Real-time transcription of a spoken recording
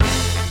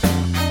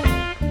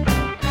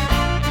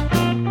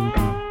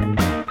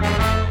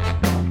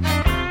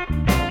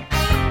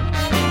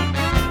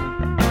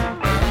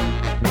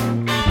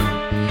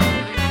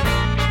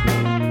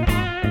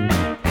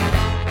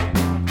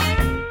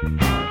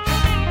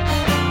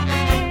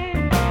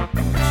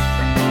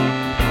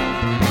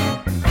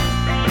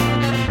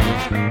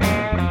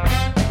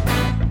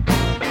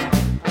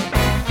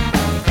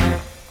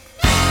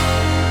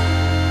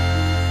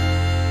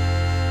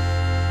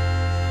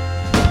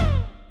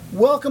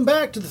Welcome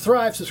back to the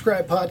Thrive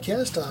Subscribe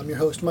podcast. I'm your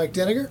host, Mike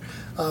Denniger,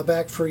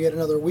 back for yet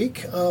another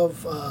week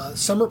of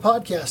summer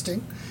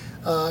podcasting.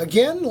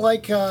 Again,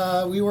 like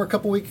we were a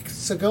couple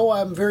weeks ago,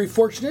 I'm very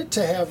fortunate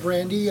to have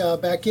Randy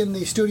back in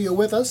the studio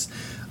with us.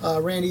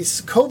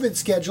 Randy's COVID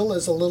schedule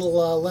is a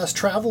little less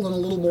travel and a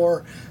little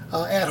more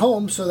at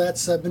home, so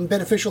that's been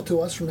beneficial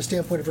to us from a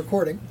standpoint of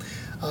recording.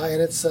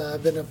 And it's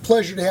been a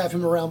pleasure to have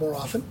him around more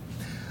often.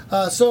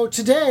 So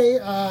today,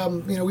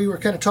 we were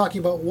kind of talking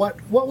about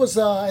what was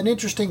an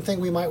interesting thing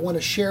we might want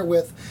to share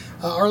with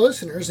our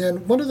listeners.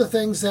 And one of the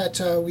things that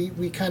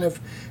we kind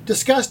of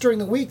discussed during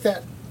the week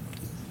that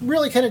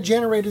really kind of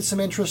generated some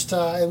interest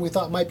and we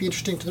thought might be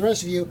interesting to the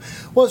rest of you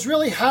was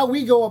really how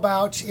we go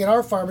about in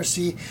our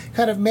pharmacy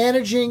kind of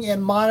managing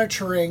and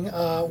monitoring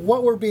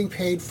what we're being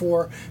paid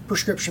for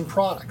prescription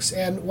products.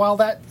 And while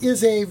that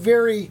is a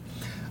very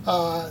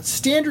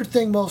standard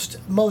thing most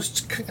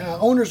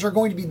owners are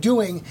going to be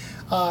doing,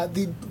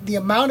 the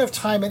amount of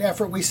time and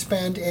effort we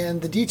spend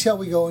and the detail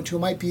we go into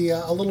might be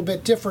a little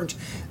bit different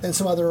than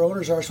some other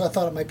owners are. So I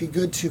thought it might be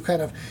good to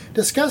kind of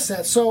discuss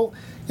that. So,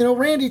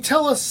 Randy,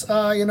 tell us,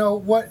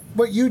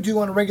 what you do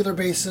on a regular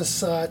basis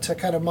to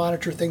kind of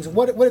monitor things.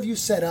 What have you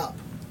set up?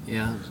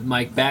 Yeah,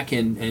 Mike, back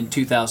in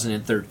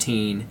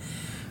 2013,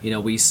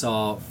 we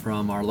saw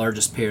from our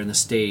largest payer in the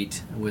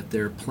state with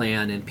their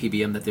plan and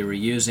PBM that they were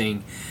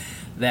using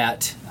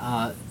that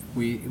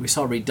we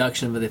saw a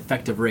reduction of the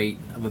effective rate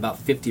of about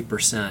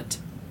 50%.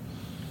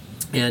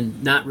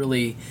 And not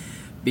really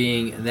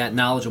being that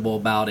knowledgeable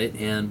about it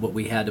and what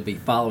we had to be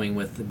following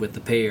with the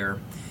payer,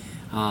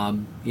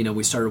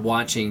 we started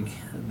watching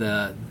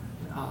the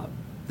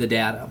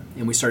data,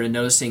 and we started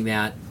noticing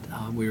that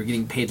we were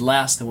getting paid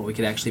less than what we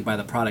could actually buy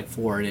the product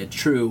for. And a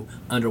true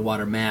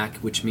underwater MAC,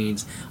 which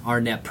means our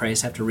net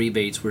price after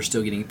rebates, we're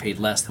still getting paid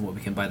less than what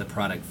we can buy the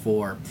product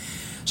for.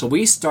 So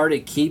we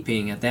started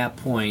keeping, at that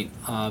point,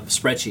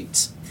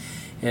 spreadsheets.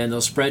 And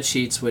those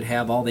spreadsheets would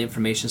have all the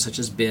information such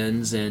as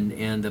bins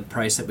and the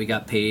price that we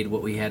got paid,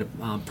 what we had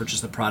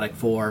purchased the product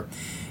for,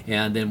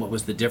 and then what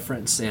was the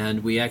difference.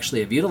 And we actually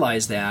have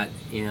utilized that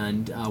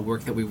and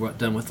work that we've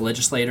done with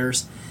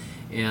legislators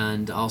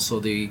and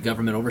also the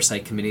Government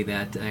Oversight Committee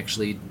that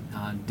actually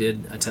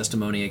did a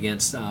testimony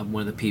against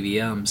one of the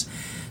PBMs.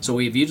 So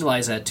we've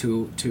utilized that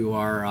to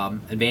our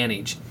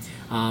advantage.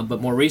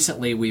 But more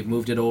recently, we've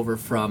moved it over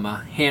from a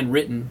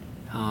handwritten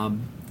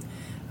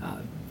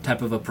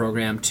type of a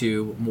program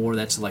to more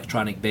that's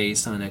electronic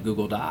based on a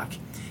Google Doc.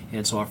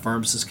 And so our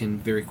pharmacists can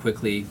very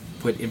quickly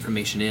put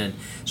information in.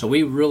 So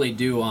we really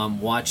do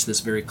watch this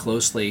very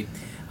closely.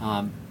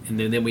 And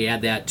then we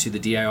add that to the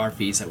DIR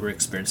fees that we're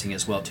experiencing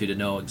as well, too, to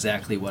know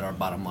exactly what our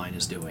bottom line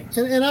is doing.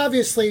 And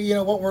obviously,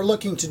 what we're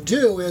looking to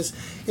do is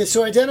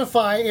to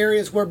identify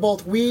areas where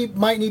both we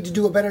might need to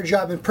do a better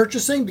job in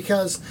purchasing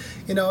because,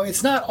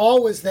 it's not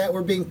always that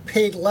we're being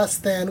paid less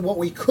than what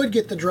we could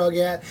get the drug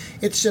at.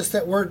 It's just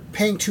that we're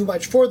paying too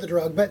much for the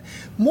drug. But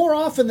more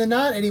often than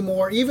not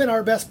anymore, even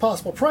our best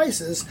possible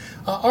prices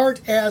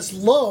aren't as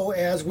low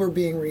as we're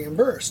being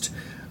reimbursed.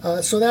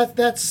 So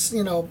that's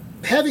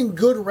having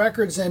good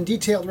records and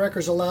detailed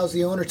records allows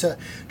the owner to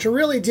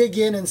really dig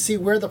in and see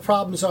where the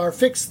problems are,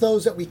 fix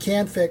those that we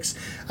can fix,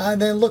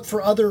 and then look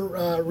for other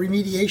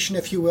remediation,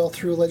 if you will,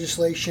 through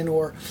legislation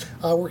or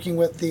working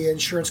with the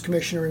insurance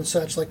commissioner and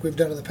such like we've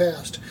done in the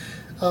past.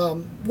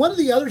 One of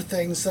the other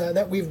things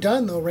that we've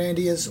done, though,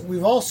 Randy, is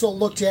we've also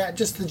looked at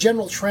just the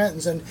general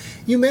trends. And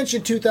you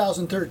mentioned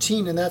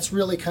 2013, and that's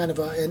really kind of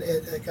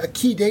a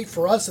key date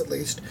for us, at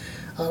least.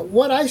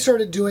 What I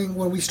started doing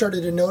when we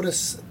started to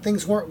notice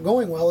things weren't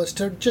going well is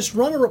to just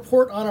run a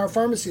report on our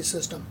pharmacy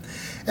system.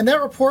 And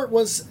that report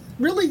was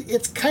really,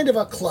 it's kind of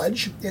a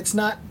kludge. It's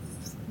not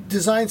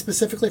designed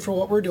specifically for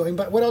what we're doing,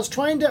 but what I was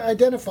trying to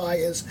identify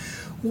is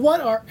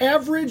what our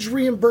average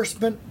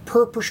reimbursement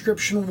per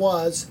prescription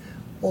was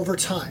over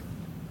time.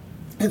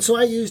 And so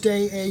I used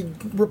a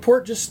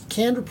report, just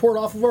canned report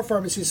off of our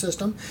pharmacy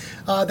system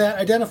that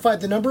identified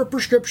the number of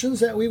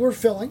prescriptions that we were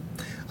filling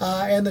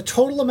and the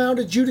total amount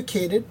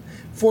adjudicated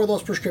for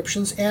those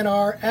prescriptions and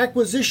our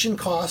acquisition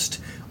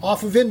cost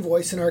off of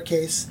invoice in our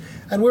case.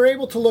 And we were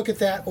able to look at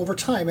that over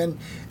time. And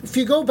if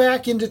you go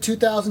back into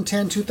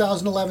 2010,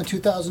 2011,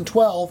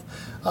 2012,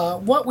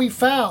 what we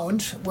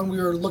found when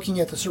we were looking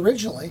at this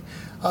originally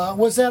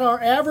was that our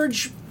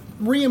average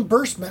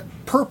reimbursement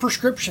per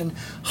prescription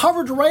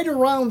hovered right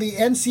around the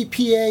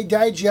NCPA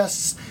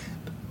Digest's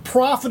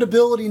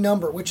profitability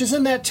number, which is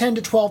in that $10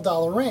 to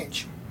 $12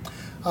 range.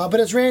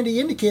 But as Randy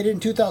indicated, in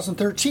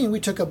 2013, we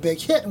took a big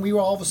hit, and we were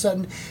all of a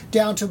sudden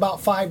down to about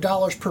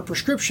 $5 per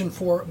prescription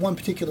for one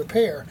particular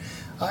payer.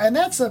 And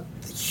that's a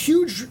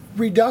huge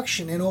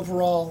reduction in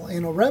overall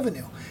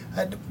revenue.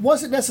 It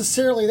wasn't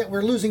necessarily that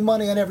we're losing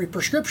money on every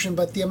prescription,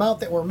 but the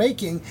amount that we're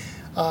making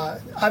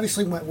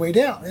obviously went way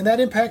down, and that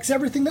impacts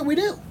everything that we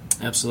do.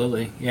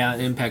 Absolutely. Yeah,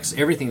 it impacts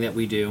everything that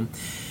we do.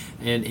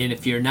 And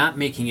if you're not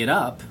making it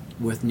up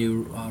with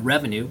new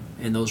revenue,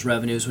 and those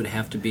revenues would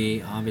have to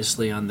be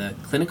obviously on the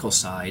clinical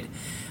side,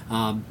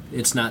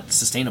 it's not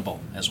sustainable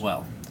as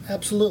well.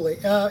 Absolutely.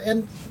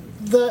 And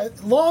the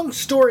long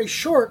story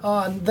short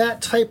on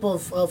that type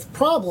of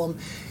problem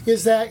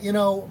is that,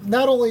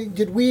 not only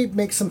did we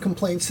make some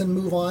complaints and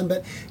move on,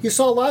 but you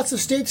saw lots of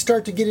states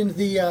start to get into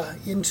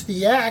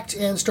the act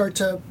and start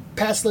to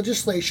pass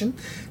legislation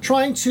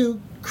trying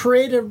to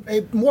create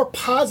a more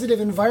positive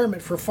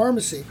environment for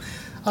pharmacy.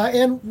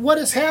 And what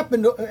has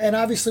happened, and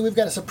obviously we've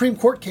got a Supreme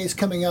Court case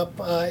coming up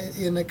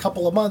in a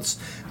couple of months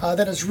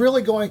that is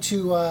really going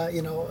to,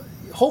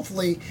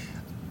 hopefully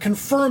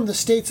confirm the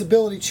state's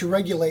ability to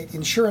regulate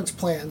insurance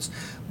plans.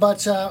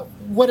 But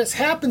what has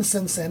happened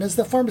since then is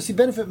the pharmacy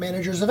benefit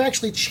managers have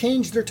actually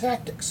changed their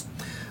tactics.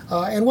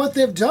 And what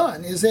they've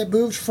done is they've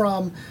moved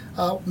from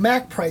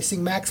MAC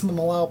pricing, maximum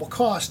allowable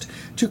cost,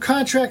 to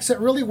contracts that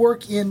really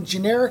work in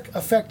generic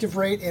effective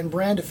rate and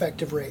brand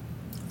effective rate.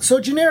 So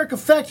generic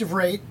effective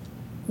rate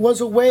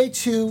was a way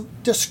to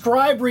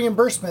describe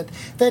reimbursement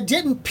that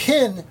didn't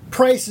pin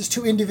prices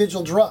to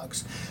individual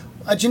drugs.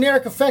 A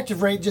generic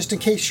effective rate, just in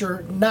case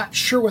you're not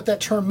sure what that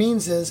term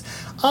means, is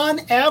on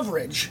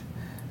average,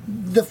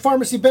 the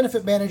pharmacy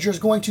benefit manager is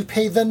going to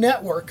pay the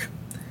network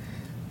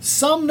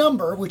some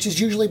number, which is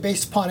usually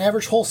based upon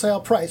average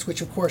wholesale price,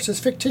 which of course is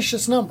a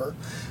fictitious number,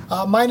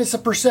 minus a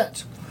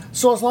percent.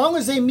 So as long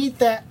as they meet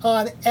that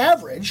on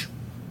average,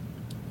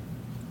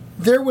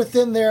 they're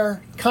within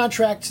their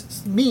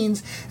contract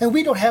means, and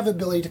we don't have the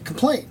ability to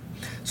complain.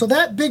 So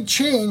that big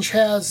change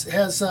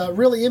has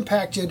really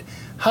impacted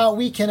how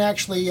we can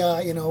actually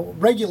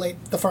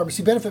regulate the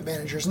pharmacy benefit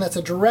managers, and that's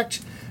a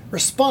direct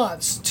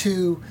response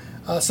to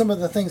some of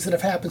the things that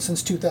have happened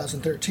since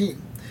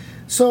 2013.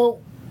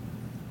 So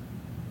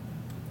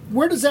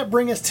where does that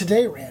bring us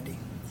today, Randy?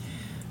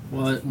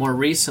 Well, more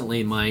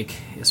recently, Mike,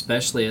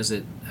 especially as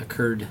it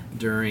occurred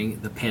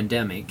during the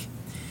pandemic,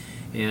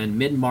 in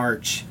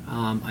mid-March,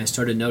 I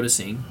started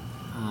noticing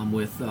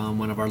with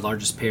one of our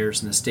largest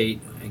payers in the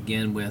state,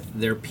 again with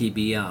their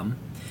PBM,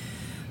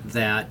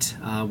 that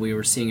we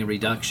were seeing a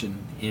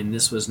reduction. And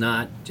this was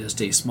not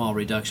just a small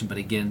reduction, but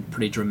again,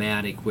 pretty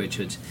dramatic, which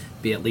would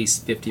be at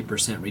least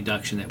 50%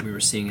 reduction that we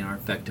were seeing in our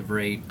effective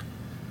rate.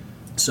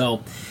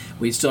 So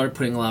we started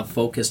putting a lot of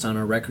focus on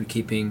our record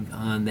keeping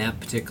on that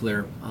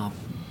particular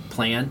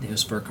plan. It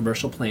was for a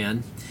commercial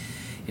plan,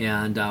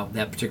 and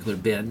that particular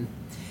bid.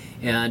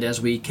 And as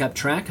we kept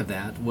track of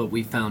that, what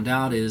we found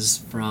out is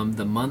from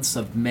the months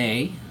of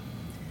May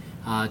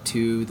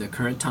to the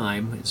current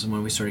time, is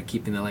when we started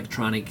keeping the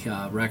electronic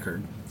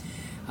record,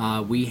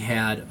 we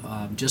had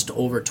just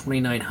over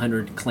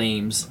 2,900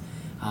 claims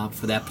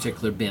for that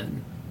particular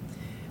bin.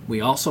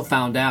 We also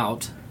found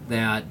out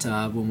that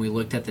when we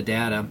looked at the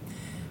data,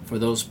 for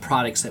those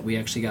products that we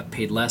actually got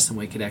paid less than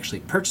we could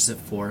actually purchase it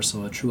for,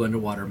 so a true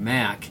underwater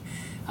MAC,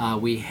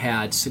 we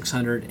had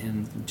 600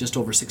 and just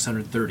over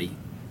 630,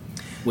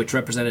 which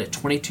represented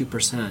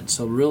 22%.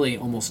 So really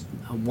almost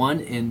 1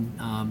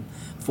 in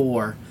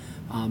 4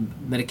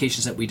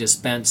 medications that we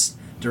dispensed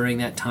during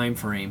that time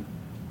frame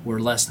were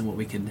less than what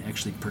we could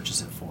actually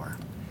purchase it for.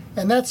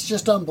 And that's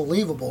just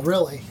unbelievable,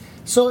 really.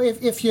 So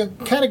if you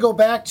kind of go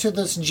back to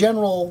this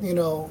general,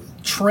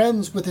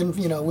 trends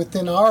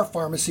within our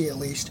pharmacy at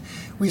least,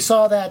 we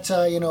saw that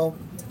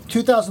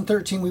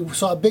 2013 we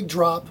saw a big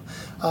drop.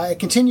 It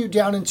continued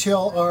down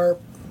until our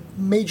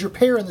major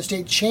payer in the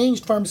state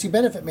changed pharmacy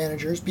benefit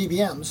managers,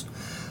 PBMs,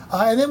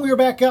 and then we were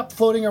back up,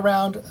 floating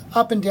around,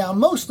 up and down,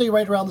 mostly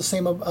right around the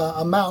same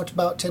amount,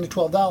 about $10 to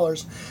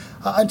 $12,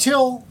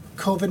 until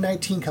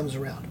COVID-19 comes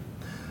around.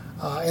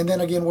 And then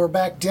again, we're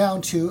back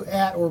down to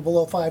at or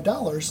below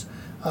 $5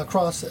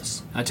 across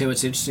this. I'll tell you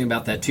what's interesting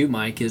about that too,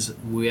 Mike, is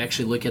we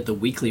actually look at the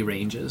weekly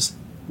ranges.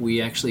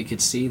 We actually could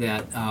see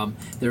that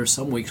there are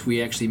some weeks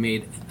we actually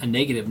made a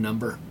negative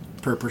number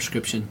per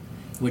prescription,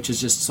 which is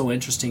just so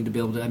interesting to be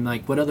able to. I'm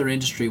like, what other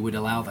industry would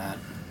allow that?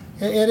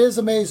 It is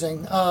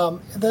amazing.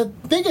 The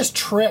biggest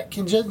trick,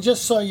 and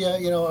just so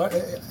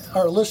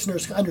our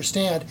listeners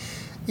understand,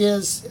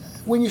 is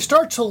when you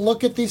start to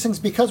look at these things,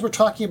 because we're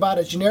talking about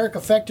a generic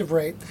effective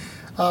rate,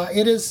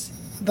 it is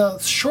the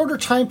shorter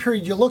time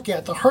period you look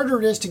at, the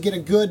harder it is to get a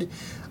good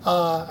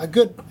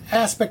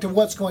aspect of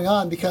what's going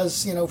on.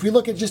 Because if we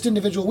look at just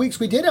individual weeks,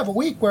 we did have a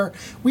week where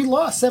we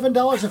lost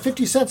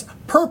 $7.50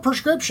 per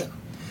prescription.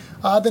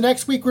 The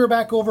next week we were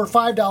back over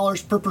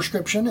 $5 per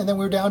prescription, and then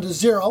we were down to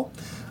 $0.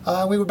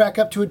 We were back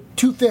up to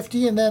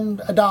 $2.50 and then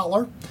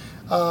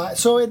 $1.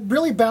 So it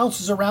really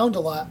bounces around a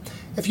lot.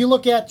 If you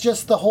look at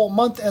just the whole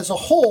month as a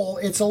whole,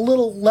 it's a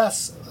little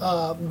less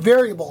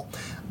variable.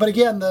 But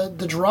again,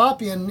 the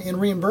drop in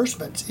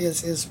reimbursement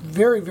is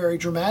very, very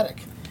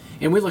dramatic.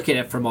 And we look at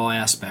it from all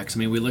aspects. I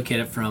mean, we look at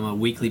it from a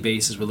weekly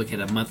basis, we look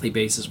at a monthly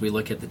basis, we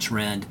look at the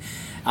trend.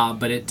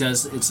 But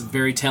it's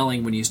very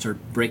telling when you start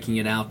breaking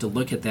it out to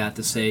look at that,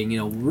 to say,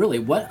 really,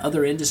 what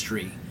other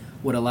industry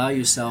would allow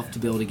yourself to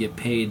be able to get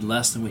paid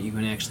less than what you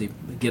can actually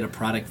get a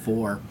product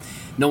for?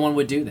 No one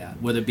would do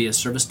that, whether it be a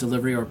service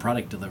delivery or a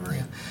product delivery.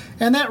 Yeah.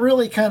 And that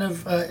really kind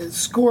of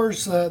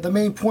scores the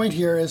main point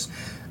here is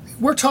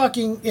we're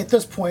talking at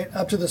this point,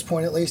 up to this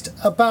point at least,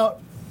 about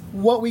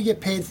what we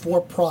get paid for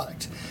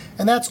product.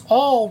 And that's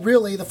all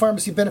really the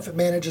pharmacy benefit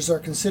managers are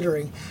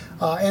considering.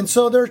 And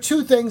so there are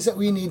two things that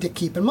we need to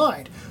keep in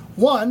mind.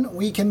 One,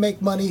 we can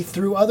make money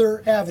through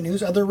other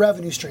avenues, other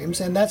revenue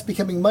streams, and that's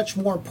becoming much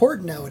more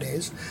important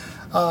nowadays.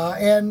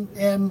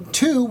 And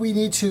two, we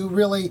need to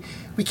really,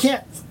 we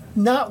can't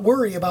not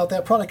worry about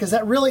that product, because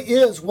that really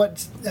is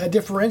what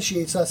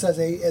differentiates us as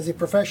a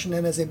profession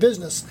and as a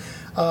business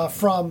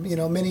from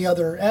many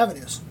other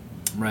avenues.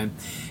 Right.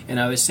 And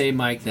I would say,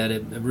 Mike, that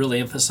it really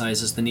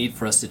emphasizes the need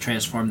for us to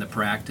transform the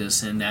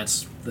practice, and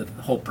that's the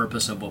whole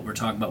purpose of what we're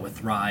talking about with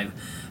Thrive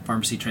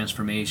Pharmacy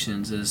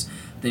Transformations, is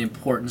the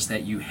importance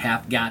that you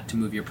have got to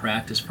move your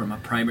practice from a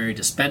primary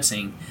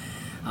dispensing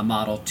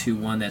model to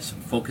one that's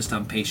focused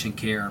on patient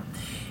care.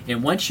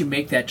 And once you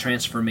make that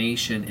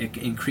transformation, it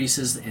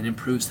increases and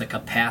improves the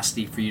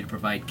capacity for you to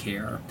provide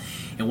care.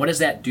 And what does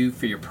that do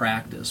for your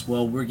practice?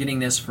 Well, we're getting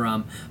this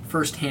from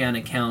firsthand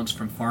accounts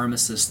from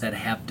pharmacists that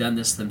have done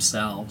this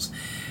themselves.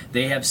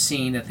 They have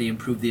seen that they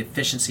improve the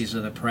efficiencies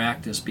of the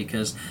practice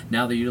because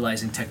now they're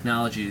utilizing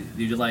technology,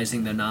 they're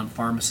utilizing the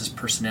non-pharmacist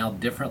personnel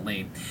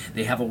differently.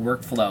 They have a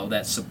workflow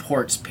that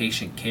supports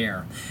patient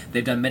care.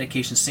 They've done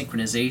medication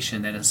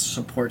synchronization that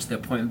supports the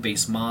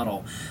appointment-based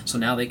model, so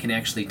now they can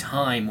actually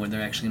time when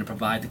they're actually going to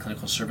provide the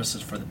clinical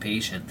services for the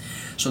patient.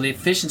 So the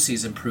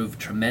efficiencies improve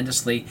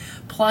tremendously,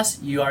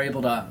 plus you are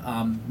able to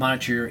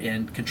monitor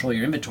and control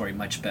your inventory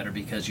much better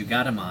because you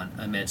got them on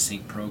a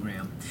MedSync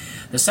program.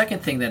 The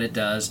second thing that it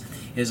does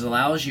is it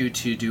allows you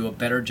to do a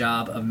better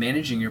job of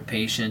managing your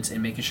patients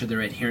and making sure they're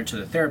adherent to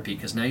the therapy,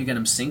 because now you get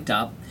them synced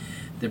up.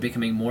 They're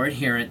becoming more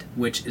adherent,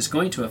 which is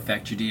going to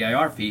affect your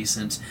DIR fee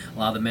since a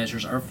lot of the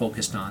measures are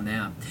focused on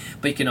that.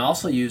 But you can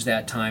also use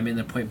that time in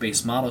the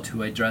point-based model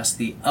to address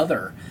the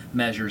other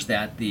measures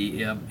that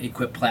the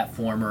equipped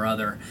platform or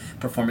other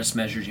performance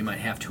measures you might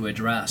have to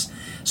address.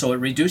 So it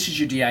reduces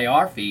your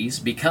DIR fees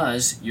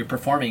because you're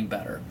performing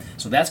better.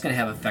 So that's going to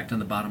have an effect on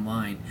the bottom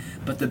line.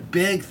 But the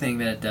big thing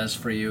that it does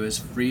for you is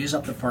frees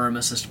up the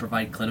pharmacist to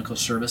provide clinical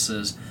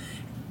services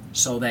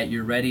so that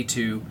you're ready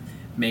to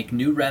make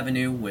new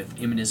revenue with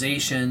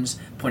immunizations,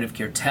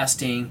 point-of-care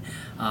testing,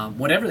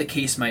 whatever the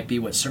case might be,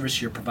 what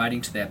service you're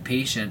providing to that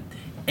patient,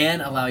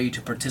 and allow you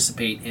to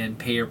participate in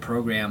payer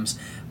programs,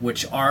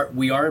 which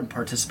we are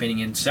participating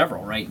in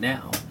several right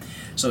now.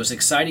 So it's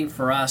exciting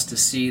for us to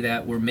see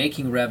that we're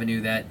making revenue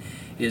that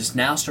is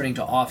now starting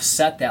to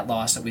offset that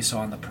loss that we saw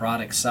on the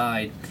product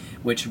side,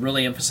 which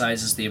really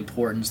emphasizes the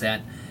importance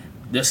that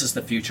this is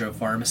the future of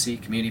pharmacy,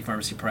 community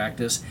pharmacy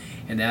practice,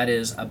 and that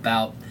is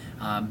about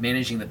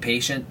managing the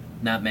patient,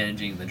 not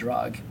managing the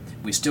drug.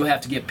 We still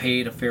have to get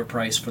paid a fair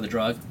price for the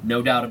drug,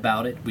 no doubt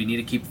about it. We need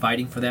to keep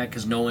fighting for that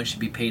because no one should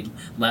be paid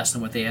less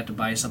than what they have to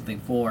buy something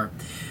for.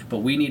 But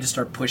we need to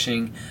start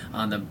pushing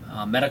on the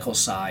medical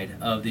side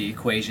of the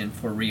equation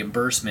for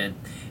reimbursement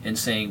and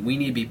saying we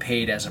need to be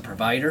paid as a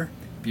provider,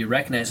 be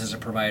recognized as a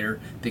provider,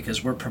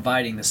 because we're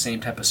providing the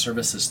same type of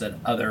services that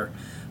other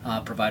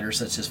providers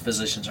such as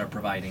physicians are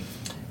providing.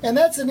 And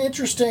that's an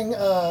interesting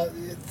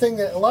thing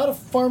that a lot of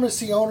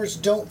pharmacy owners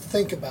don't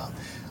think about.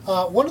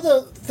 One of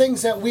the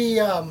things that we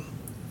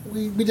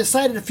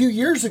decided a few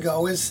years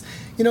ago is,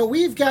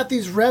 we've got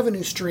these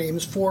revenue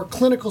streams for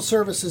clinical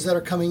services that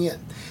are coming in.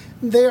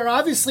 They are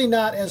obviously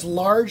not as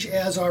large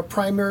as our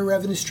primary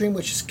revenue stream,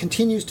 which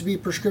continues to be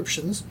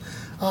prescriptions,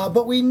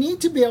 but we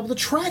need to be able to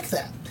track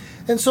that.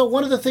 And so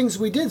one of the things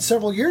we did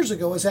several years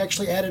ago was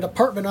actually add a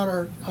department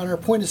on our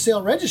point of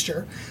sale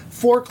register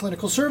for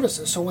clinical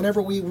services. So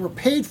whenever we were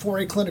paid for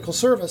a clinical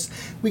service,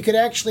 we could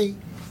actually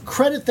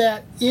credit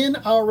that in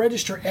our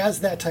register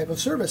as that type of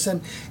service.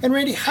 And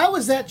Randy, how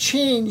has that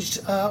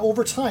changed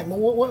over time?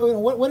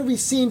 What have we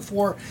seen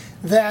for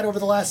that over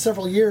the last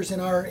several years in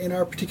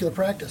our particular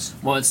practice?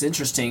 Well, it's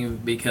interesting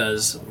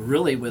because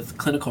really with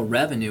clinical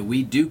revenue,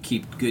 we do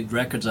keep good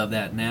records of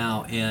that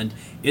now, and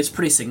it's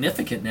pretty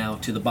significant now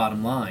to the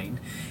bottom line.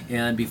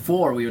 And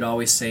before, we would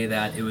always say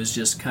that it was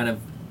just kind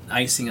of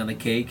icing on the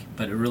cake,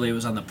 but it really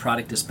was on the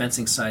product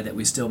dispensing side that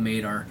we still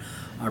made our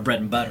bread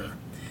and butter.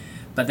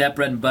 But that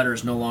bread and butter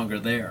is no longer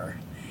there.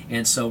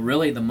 And so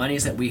really the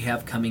monies that we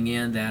have coming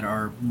in that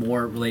are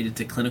more related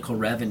to clinical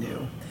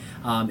revenue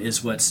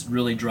is what's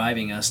really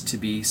driving us to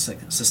be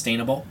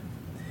sustainable.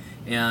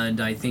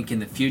 And I think in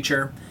the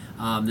future,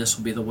 this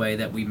will be the way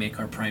that we make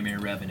our primary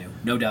revenue,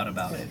 no doubt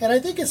about it. And I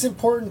think it's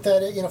important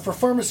that, for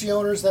pharmacy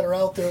owners that are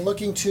out there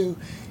looking to,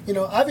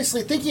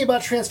 obviously thinking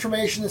about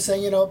transformation and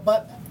saying,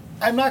 but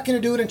I'm not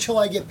going to do it until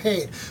I get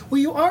paid.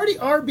 Well, you already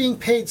are being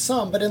paid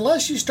some, but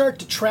unless you start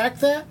to track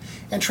that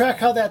and track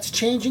how that's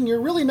changing, you're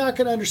really not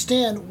going to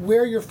understand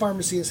where your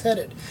pharmacy is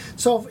headed.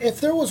 So if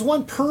there was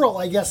one pearl,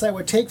 I guess I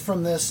would take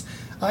from this,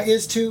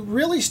 is to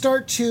really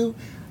start to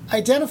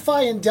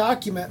identify and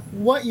document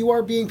what you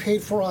are being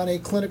paid for on a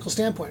clinical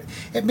standpoint.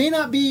 It may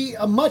not be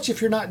much if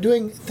you're not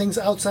doing things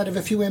outside of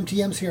a few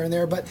MTMs here and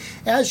there, but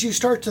as you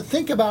start to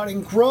think about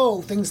and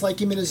grow things like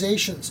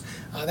immunizations,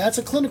 that's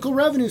a clinical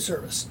revenue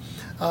service.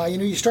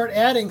 You start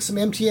adding some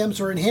MTMs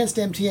or enhanced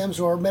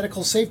MTMs or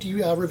medical safety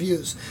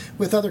reviews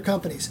with other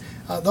companies.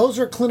 Those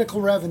are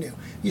clinical revenue.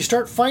 You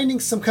start finding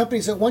some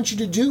companies that want you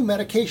to do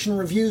medication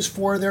reviews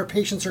for their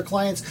patients or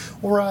clients,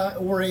 or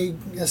a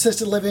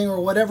assisted living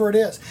or whatever it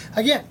is.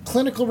 Again,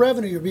 clinical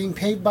revenue. You're being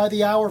paid by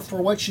the hour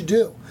for what you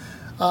do.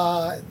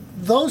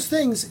 Those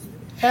things,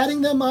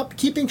 adding them up,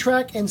 keeping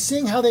track, and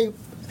seeing how they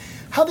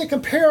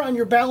compare on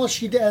your balance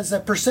sheet as a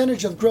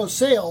percentage of gross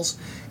sales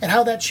and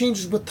how that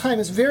changes with time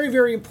is very,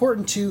 very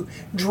important to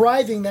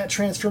driving that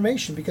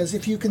transformation. Because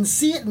if you can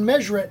see it and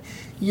measure it,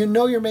 you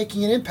know you're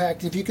making an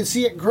impact. If you can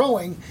see it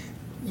growing,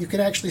 you can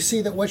actually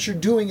see that what you're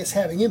doing is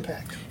having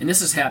impact. And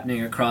this is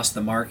happening across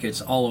the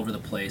markets all over the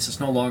place. It's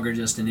no longer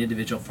just an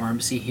individual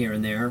pharmacy here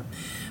and there,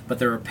 but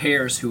there are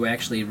payers who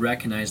actually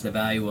recognize the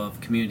value of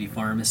community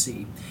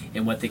pharmacy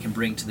and what they can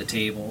bring to the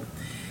table.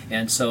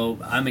 And so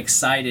I'm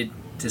excited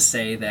to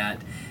say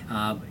that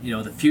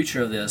the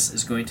future of this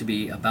is going to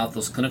be about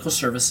those clinical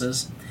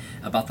services,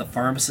 about the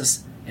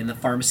pharmacists and the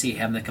pharmacy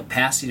having the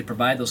capacity to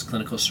provide those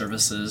clinical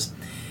services.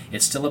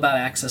 It's still about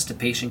access to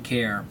patient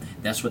care.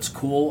 That's what's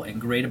cool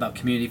and great about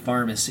community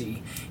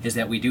pharmacy, is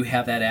that we do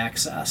have that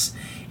access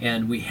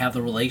and we have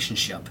the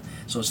relationship.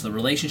 So it's the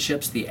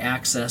relationships, the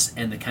access,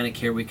 and the kind of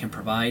care we can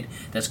provide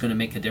that's going to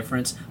make a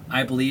difference.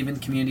 I believe in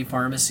community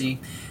pharmacy.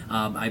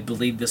 I do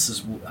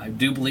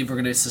believe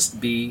we're going to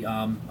be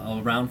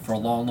around for a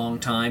long, long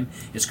time.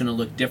 It's going to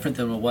look different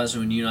than it was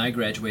when you and I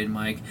graduated,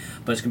 Mike,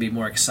 but it's going to be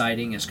more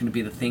exciting. It's going to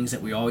be the things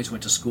that we always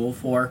went to school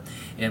for,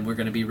 and we're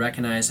going to be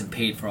recognized and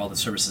paid for all the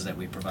services that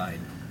we provide.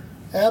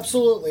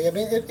 Absolutely. I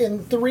mean,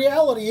 and the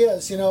reality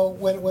is,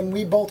 when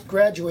we both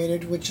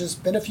graduated, which has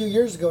been a few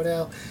years ago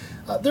now,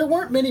 there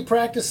weren't many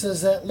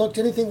practices that looked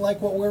anything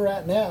like what we're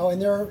at now,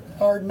 and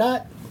we're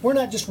not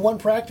just one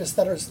practice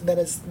that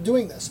is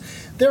doing this.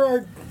 There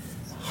are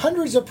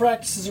hundreds of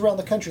practices around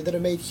the country that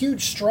have made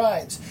huge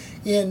strides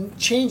in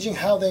changing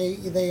how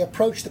they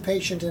approach the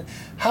patient and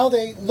how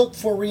they look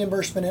for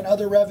reimbursement and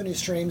other revenue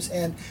streams,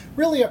 and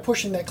really are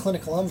pushing that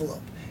clinical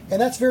envelope.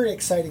 And that's very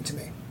exciting to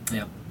me.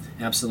 Yeah.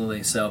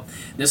 Absolutely. So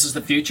this is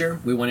the future.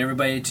 We want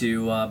everybody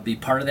to be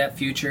part of that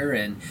future.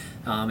 And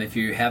if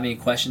you have any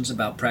questions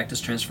about practice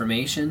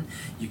transformation,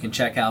 you can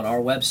check out our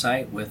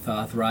website with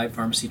Thrive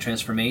Pharmacy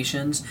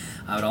Transformations.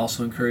 I would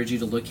also encourage you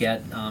to look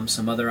at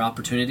some other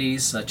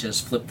opportunities, such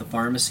as Flip the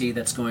Pharmacy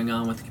that's going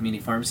on with the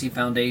Community Pharmacy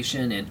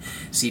Foundation and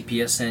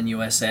CPSN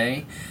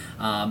USA.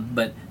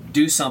 But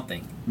do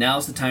something.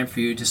 Now's the time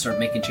for you to start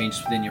making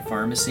changes within your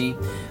pharmacy.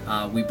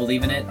 We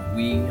believe in it.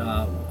 We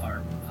are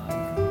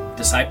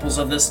disciples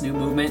of this new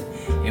movement,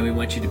 and we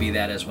want you to be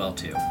that as well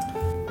too.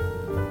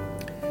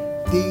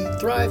 The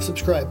Thrive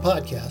Subscribe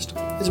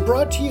podcast is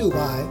brought to you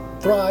by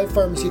Thrive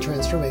Pharmacy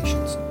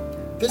Transformations.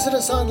 Visit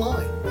us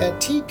online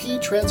at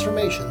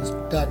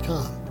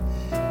tptransformations.com,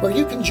 where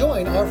you can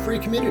join our free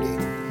community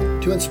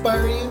to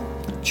inspire you,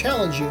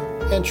 challenge you,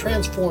 and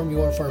transform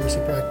your pharmacy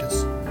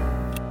practice.